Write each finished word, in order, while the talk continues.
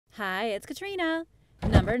Hi, it's Katrina.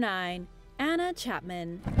 Number 9. Anna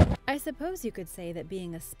Chapman. I suppose you could say that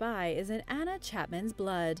being a spy is in Anna Chapman's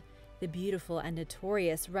blood. The beautiful and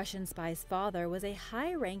notorious Russian spy's father was a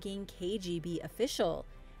high-ranking KGB official.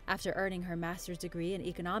 After earning her master's degree in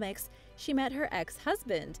economics, she met her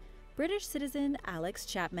ex-husband, British citizen Alex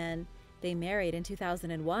Chapman. They married in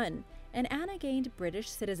 2001, and Anna gained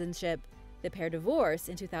British citizenship. The pair divorced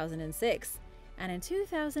in 2006, and in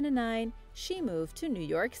 2009, she moved to New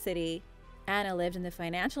York City. Anna lived in the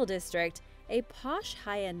financial district, a posh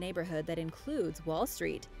high-end neighborhood that includes Wall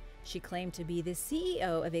Street. She claimed to be the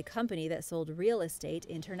CEO of a company that sold real estate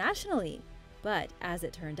internationally. But as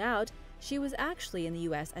it turned out, she was actually in the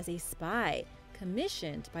US as a spy,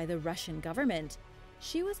 commissioned by the Russian government.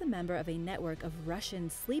 She was a member of a network of Russian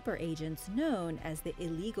sleeper agents known as the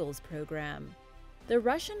Illegals program. The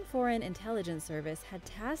Russian Foreign Intelligence Service had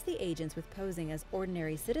tasked the agents with posing as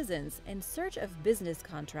ordinary citizens in search of business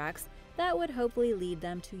contracts that would hopefully lead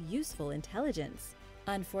them to useful intelligence.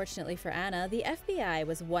 Unfortunately for Anna, the FBI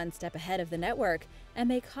was one step ahead of the network, and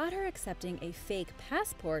they caught her accepting a fake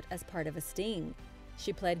passport as part of a sting.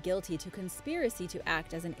 She pled guilty to conspiracy to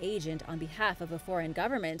act as an agent on behalf of a foreign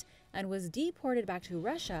government and was deported back to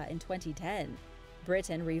Russia in 2010.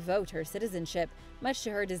 Britain revoked her citizenship, much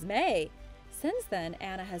to her dismay. Since then,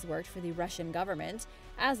 Anna has worked for the Russian government,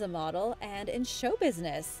 as a model, and in show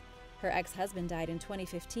business. Her ex-husband died in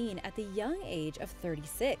 2015 at the young age of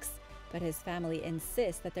 36, but his family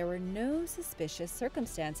insists that there were no suspicious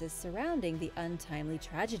circumstances surrounding the untimely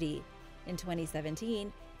tragedy. In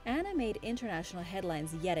 2017, Anna made international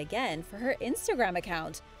headlines yet again for her Instagram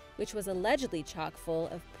account, which was allegedly chock full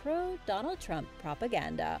of pro-Donald Trump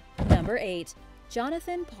propaganda. Number 8.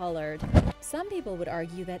 Jonathan Pollard. Some people would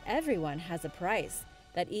argue that everyone has a price,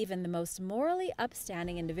 that even the most morally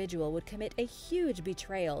upstanding individual would commit a huge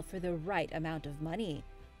betrayal for the right amount of money.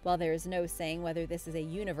 While there is no saying whether this is a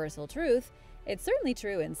universal truth, it's certainly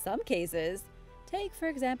true in some cases. Take, for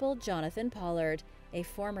example, Jonathan Pollard, a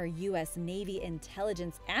former U.S. Navy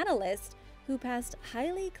intelligence analyst who passed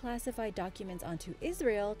highly classified documents onto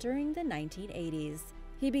Israel during the 1980s.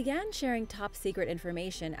 He began sharing top-secret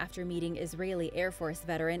information after meeting Israeli Air Force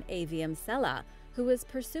veteran Aviam Sela, who was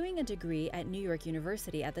pursuing a degree at New York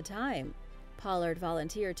University at the time. Pollard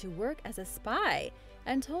volunteered to work as a spy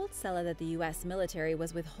and told Sela that the U.S. military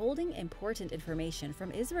was withholding important information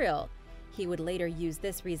from Israel. He would later use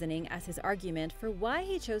this reasoning as his argument for why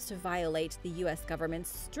he chose to violate the U.S.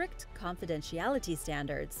 government's strict confidentiality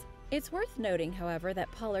standards. It's worth noting, however,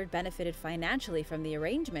 that Pollard benefited financially from the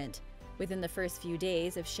arrangement. Within the first few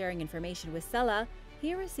days of sharing information with Sela,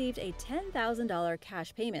 he received a $10,000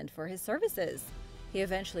 cash payment for his services. He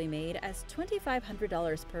eventually made as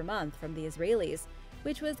 $2,500 per month from the Israelis,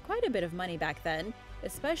 which was quite a bit of money back then,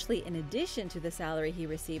 especially in addition to the salary he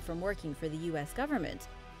received from working for the U.S. government.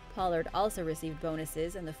 Pollard also received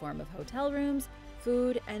bonuses in the form of hotel rooms,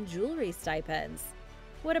 food, and jewelry stipends.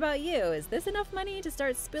 What about you? Is this enough money to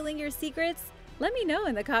start spilling your secrets? Let me know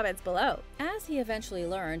in the comments below. As he eventually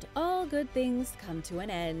learned, all good things come to an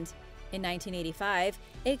end. In 1985,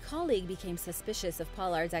 a colleague became suspicious of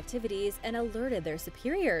Pollard's activities and alerted their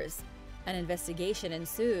superiors. An investigation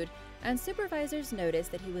ensued, and supervisors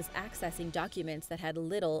noticed that he was accessing documents that had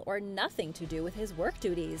little or nothing to do with his work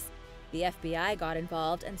duties. The FBI got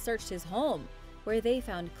involved and searched his home, where they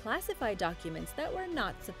found classified documents that were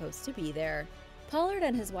not supposed to be there. Pollard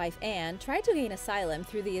and his wife Anne tried to gain asylum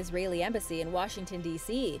through the Israeli embassy in Washington,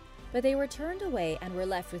 D.C., but they were turned away and were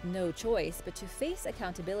left with no choice but to face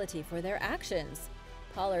accountability for their actions.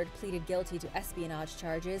 Pollard pleaded guilty to espionage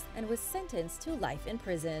charges and was sentenced to life in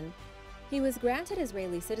prison. He was granted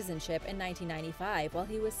Israeli citizenship in 1995 while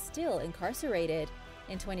he was still incarcerated.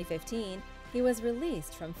 In 2015, he was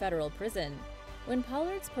released from federal prison. When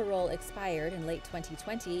Pollard's parole expired in late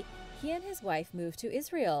 2020, he and his wife moved to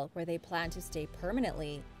Israel, where they plan to stay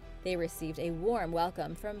permanently. They received a warm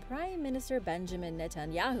welcome from Prime Minister Benjamin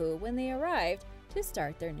Netanyahu when they arrived to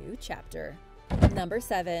start their new chapter. Number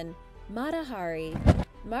 7. Mata Hari.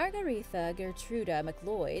 Margaretha Gertruda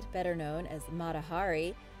McLeod, better known as Mata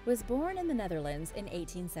Hari, was born in the Netherlands in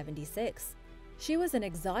 1876. She was an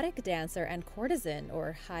exotic dancer and courtesan,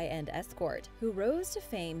 or high-end escort, who rose to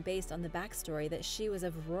fame based on the backstory that she was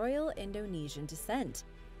of royal Indonesian descent.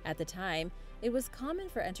 At the time, it was common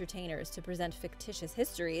for entertainers to present fictitious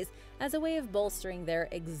histories as a way of bolstering their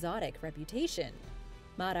exotic reputation.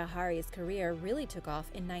 Mata Hari's career really took off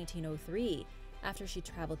in 1903, after she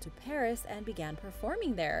traveled to Paris and began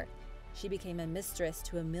performing there. She became a mistress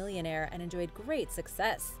to a millionaire and enjoyed great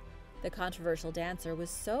success. The controversial dancer was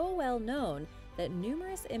so well known that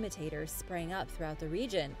numerous imitators sprang up throughout the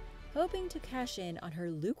region, hoping to cash in on her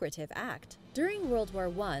lucrative act. During World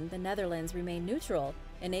War I, the Netherlands remained neutral,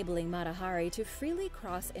 enabling Mata Hari to freely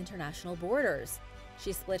cross international borders.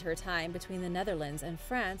 She split her time between the Netherlands and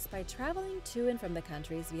France by traveling to and from the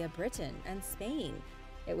countries via Britain and Spain.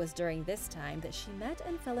 It was during this time that she met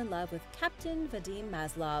and fell in love with Captain Vadim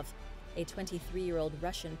Maslov, a 23-year-old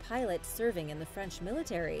Russian pilot serving in the French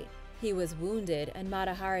military. He was wounded, and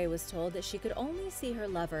Mata Hari was told that she could only see her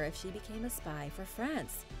lover if she became a spy for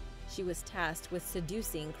France. She was tasked with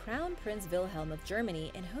seducing Crown Prince Wilhelm of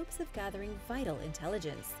Germany in hopes of gathering vital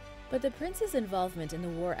intelligence. But the prince's involvement in the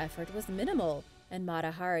war effort was minimal, and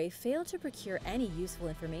Mata Hari failed to procure any useful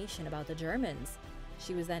information about the Germans.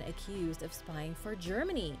 She was then accused of spying for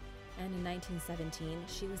Germany, and in 1917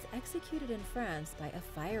 she was executed in France by a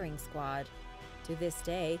firing squad. To this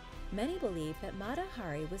day, many believe that Mata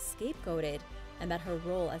Hari was scapegoated and that her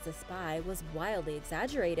role as a spy was wildly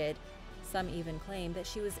exaggerated. Some even claim that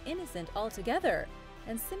she was innocent altogether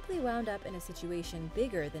and simply wound up in a situation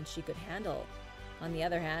bigger than she could handle. On the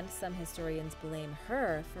other hand, some historians blame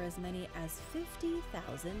her for as many as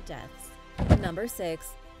 50,000 deaths. Number 6.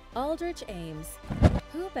 Aldrich Ames.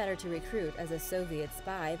 Who better to recruit as a Soviet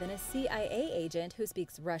spy than a CIA agent who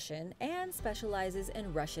speaks Russian and specializes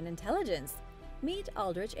in Russian intelligence? Meet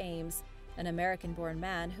Aldrich Ames, an American-born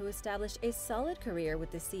man who established a solid career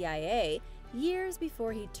with the CIA years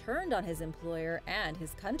before he turned on his employer and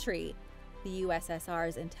his country. The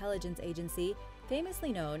USSR's intelligence agency,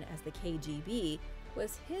 famously known as the KGB,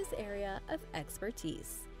 was his area of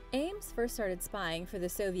expertise. Ames first started spying for the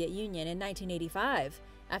Soviet Union in 1985,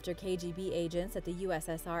 after KGB agents at the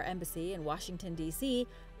USSR Embassy in Washington, D.C.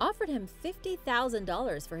 offered him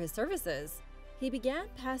 $50,000 for his services. He began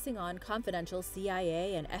passing on confidential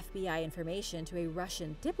CIA and FBI information to a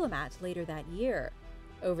Russian diplomat later that year.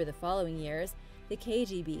 Over the following years, the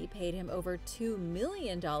KGB paid him over $2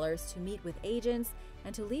 million to meet with agents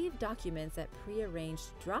and to leave documents at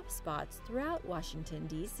prearranged drop spots throughout Washington,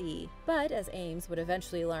 D.C. But as Ames would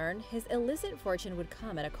eventually learn, his illicit fortune would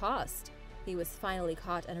come at a cost. He was finally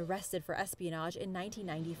caught and arrested for espionage in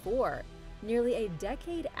 1994, nearly a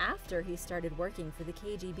decade after he started working for the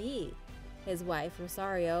KGB. His wife,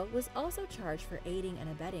 Rosario, was also charged for aiding and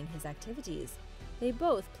abetting his activities. They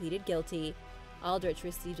both pleaded guilty. Aldrich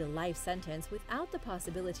received a life sentence without the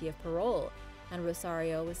possibility of parole, and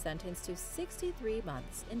Rosario was sentenced to 63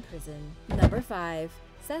 months in prison. Number 5.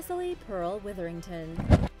 Cecily Pearl Witherington.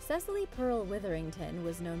 Cecily Pearl Witherington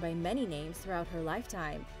was known by many names throughout her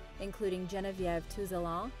lifetime, including Genevieve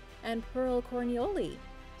Touzellan and Pearl Cornioli.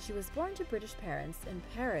 She was born to British parents in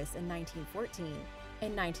Paris in 1914.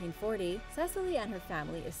 In 1940, Cecily and her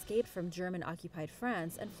family escaped from German-occupied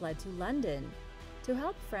France and fled to London. To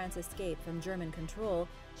help France escape from German control,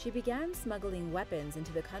 she began smuggling weapons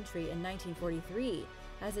into the country in 1943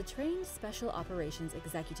 as a trained special operations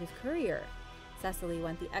executive courier. Cecily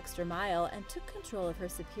went the extra mile and took control of her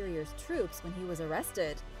superior's troops when he was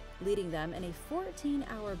arrested, leading them in a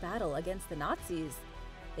 14-hour battle against the Nazis.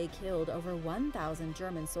 They killed over 1,000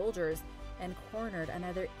 German soldiers and cornered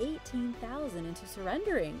another 18,000 into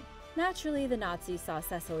surrendering. Naturally, the Nazis saw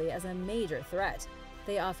Cecily as a major threat.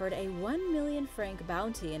 They offered a 1 million franc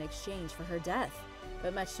bounty in exchange for her death,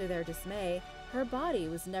 but much to their dismay, her body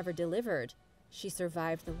was never delivered. She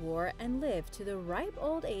survived the war and lived to the ripe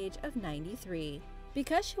old age of 93.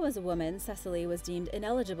 Because she was a woman, Cecily was deemed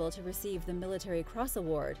ineligible to receive the Military Cross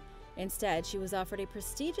Award. Instead, she was offered a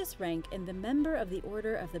prestigious rank in the Member of the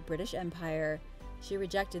Order of the British Empire. She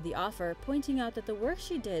rejected the offer, pointing out that the work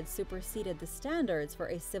she did superseded the standards for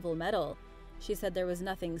a civil medal. She said, "There was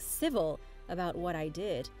nothing civil about what I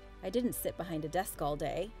did. I didn't sit behind a desk all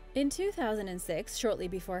day." In 2006, shortly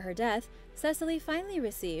before her death, Cecily finally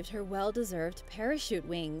received her well-deserved parachute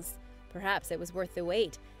wings. Perhaps it was worth the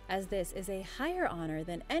wait, as this is a higher honor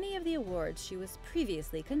than any of the awards she was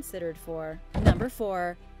previously considered for. Number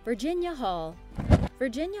 4. Virginia Hall.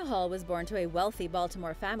 Virginia Hall was born to a wealthy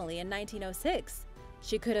Baltimore family in 1906.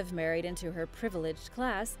 She could have married into her privileged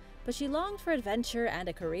class, but she longed for adventure and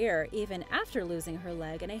a career even after losing her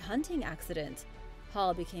leg in a hunting accident.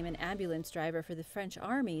 Hall became an ambulance driver for the French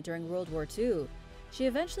Army during World War II. She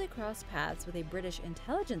eventually crossed paths with a British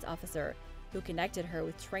intelligence officer who connected her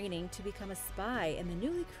with training to become a spy in the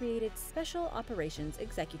newly created Special Operations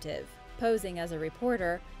Executive. Posing as a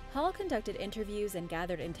reporter, Hall conducted interviews and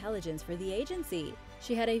gathered intelligence for the agency.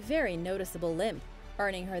 She had a very noticeable limp,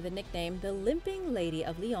 earning her the nickname the Limping Lady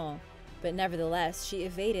of Lyon. But nevertheless, she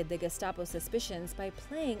evaded the Gestapo suspicions by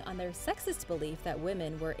playing on their sexist belief that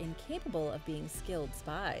women were incapable of being skilled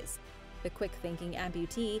spies. The quick-thinking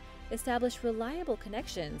amputee established reliable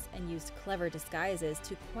connections and used clever disguises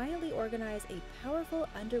to quietly organize a powerful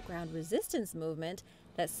underground resistance movement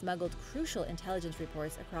that smuggled crucial intelligence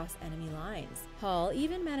reports across enemy lines. Hall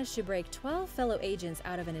even managed to break 12 fellow agents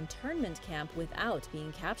out of an internment camp without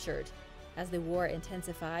being captured. As the war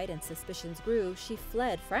intensified and suspicions grew, she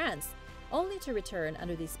fled France, only to return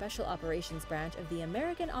under the Special Operations Branch of the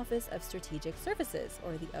American Office of Strategic Services,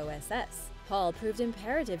 or the OSS. Hall proved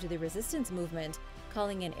imperative to the resistance movement,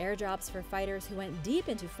 calling in airdrops for fighters who went deep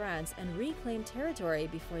into France and reclaimed territory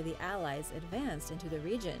before the Allies advanced into the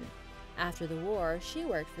region. After the war, she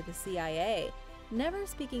worked for the CIA, never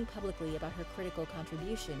speaking publicly about her critical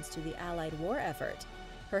contributions to the Allied war effort.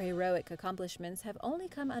 Her heroic accomplishments have only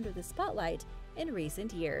come under the spotlight in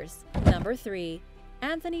recent years. Number 3.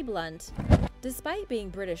 Anthony Blunt. Despite being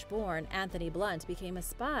British-born, Anthony Blunt became a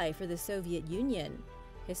spy for the Soviet Union.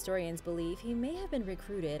 Historians believe he may have been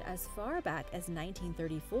recruited as far back as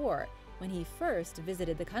 1934, when he first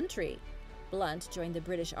visited the country. Blunt joined the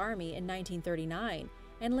British Army in 1939,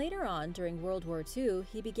 and later on, during World War II,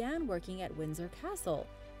 he began working at Windsor Castle,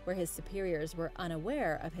 where his superiors were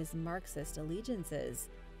unaware of his Marxist allegiances.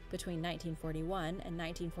 Between 1941 and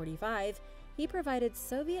 1945, he provided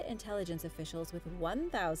Soviet intelligence officials with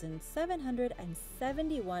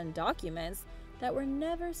 1,771 documents that were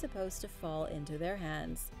never supposed to fall into their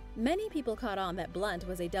hands. Many people caught on that Blunt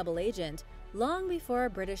was a double agent long before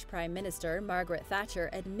British Prime Minister Margaret Thatcher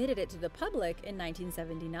admitted it to the public in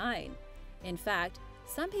 1979. In fact,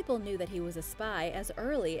 some people knew that he was a spy as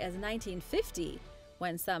early as 1950,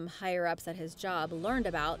 when some higher-ups at his job learned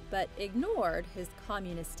about but ignored his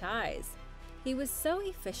communist ties. He was so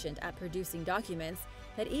efficient at producing documents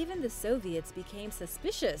that even the Soviets became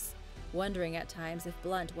suspicious, wondering at times if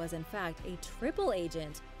Blunt was in fact a triple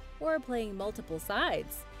agent or playing multiple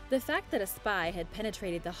sides. The fact that a spy had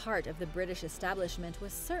penetrated the heart of the British establishment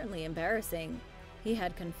was certainly embarrassing. He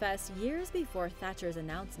had confessed years before Thatcher's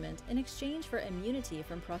announcement in exchange for immunity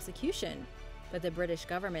from prosecution, but the British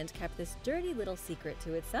government kept this dirty little secret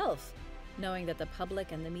to itself, knowing that the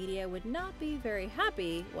public and the media would not be very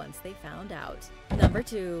happy once they found out. Number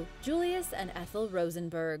 2. Julius and Ethel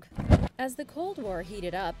Rosenberg. As the Cold War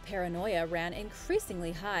heated up, paranoia ran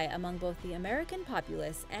increasingly high among both the American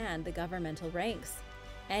populace and the governmental ranks.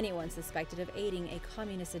 Anyone suspected of aiding a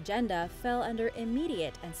communist agenda fell under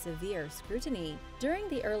immediate and severe scrutiny. During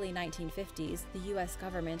the early 1950s, the U.S.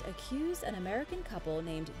 government accused an American couple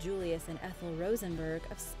named Julius and Ethel Rosenberg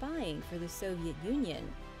of spying for the Soviet Union.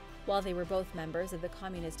 While they were both members of the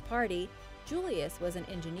Communist Party, Julius was an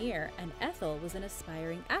engineer and Ethel was an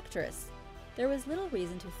aspiring actress. There was little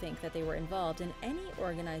reason to think that they were involved in any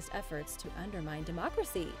organized efforts to undermine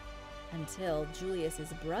democracy, until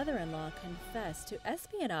Julius's brother-in-law confessed to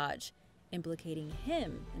espionage, implicating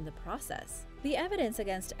him in the process. The evidence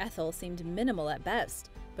against Ethel seemed minimal at best,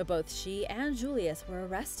 but both she and Julius were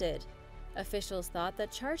arrested. Officials thought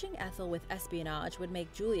that charging Ethel with espionage would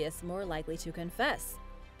make Julius more likely to confess,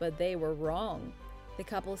 but they were wrong. The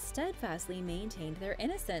couple steadfastly maintained their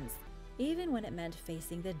innocence, even when it meant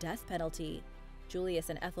facing the death penalty. Julius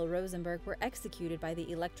and Ethel Rosenberg were executed by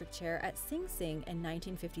the electric chair at Sing Sing in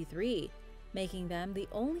 1953, making them the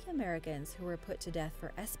only Americans who were put to death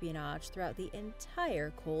for espionage throughout the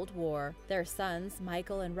entire Cold War. Their sons,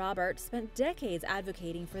 Michael and Robert, spent decades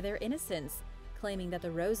advocating for their innocence, claiming that the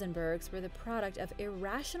Rosenbergs were the product of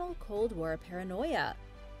irrational Cold War paranoia.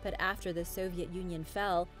 But after the Soviet Union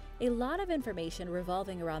fell, a lot of information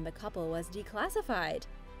revolving around the couple was declassified.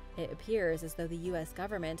 It appears as though the U.S.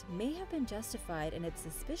 government may have been justified in its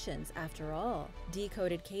suspicions after all.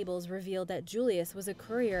 Decoded cables revealed that Julius was a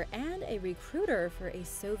courier and a recruiter for a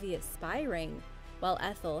Soviet spy ring, while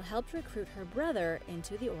Ethel helped recruit her brother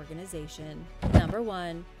into the organization. Number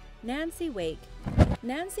 1. Nancy Wake.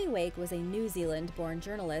 Nancy Wake was a New Zealand-born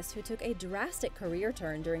journalist who took a drastic career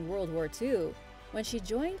turn during World War II, when she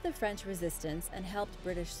joined the French resistance and helped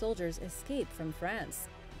British soldiers escape from France.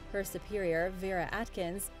 Her superior, Vera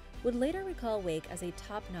Atkins, would later recall Wake as a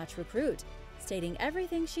top-notch recruit, stating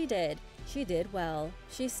everything she did well.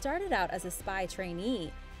 She started out as a spy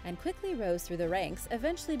trainee and quickly rose through the ranks,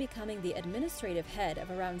 eventually becoming the administrative head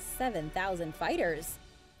of around 7,000 fighters.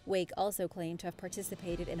 Wake also claimed to have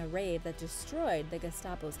participated in a raid that destroyed the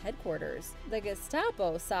Gestapo's headquarters. The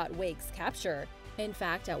Gestapo sought Wake's capture. In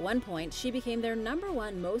fact, at one point, she became their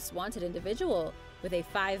 #1 most wanted individual, with a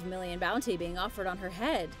 $5 million bounty being offered on her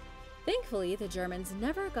head. Thankfully, the Germans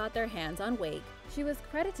never got their hands on Wake. She was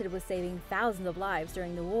credited with saving thousands of lives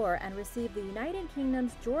during the war and received the United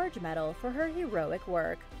Kingdom's George Medal for her heroic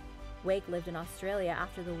work. Wake lived in Australia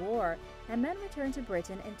after the war and then returned to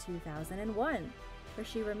Britain in 2001. where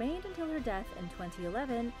she remained until her death in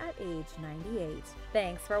 2011 at age 98.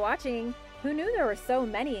 Thanks for watching! Who knew there were so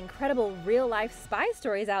many incredible real-life spy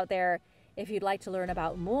stories out there? If you'd like to learn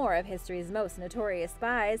about more of history's most notorious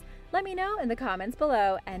spies, let me know in the comments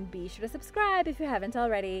below, and be sure to subscribe if you haven't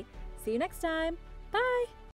already. See you next time! Bye!